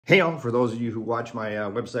Hey all, for those of you who watch my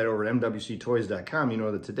website over at mwctoys.com, you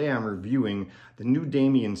know that today I'm reviewing the new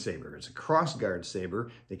Damiensaber. It's a Crossguard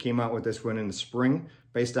saber. They came out with this one in the spring,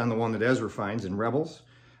 based on the one that Ezra finds in Rebels.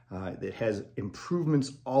 It has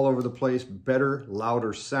improvements all over the place, better,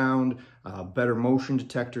 louder sound, better motion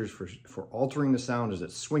detectors for altering the sound as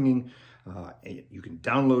it's swinging. You can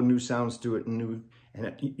download new sounds to it, and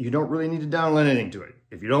you don't really need to download anything to it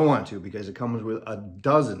if you don't want to, because it comes with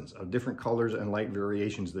dozens of different colors and light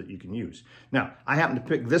variations that you can use. Now, I happen to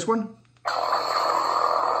pick this one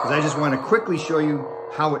because I just want to quickly show you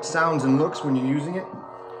how it sounds and looks when you're using it.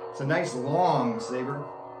 It's a nice long saber,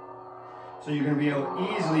 so you're going to be able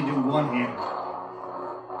to easily do one-handed.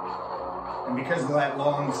 And because of that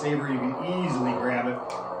long saber, you can easily grab it.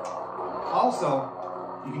 Also,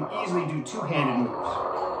 you can easily do two-handed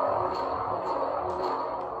moves.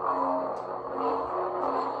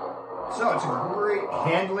 So it's a great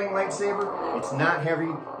handling lightsaber. It's not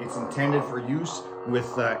heavy. It's intended for use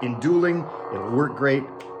with in dueling. It'll work great.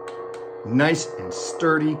 Nice and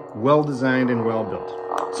sturdy, well designed and well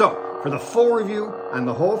built. So for the full review on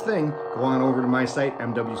the whole thing, go on over to my site,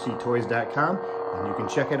 mwctoys.com, and you can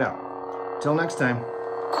check it out. Till next time.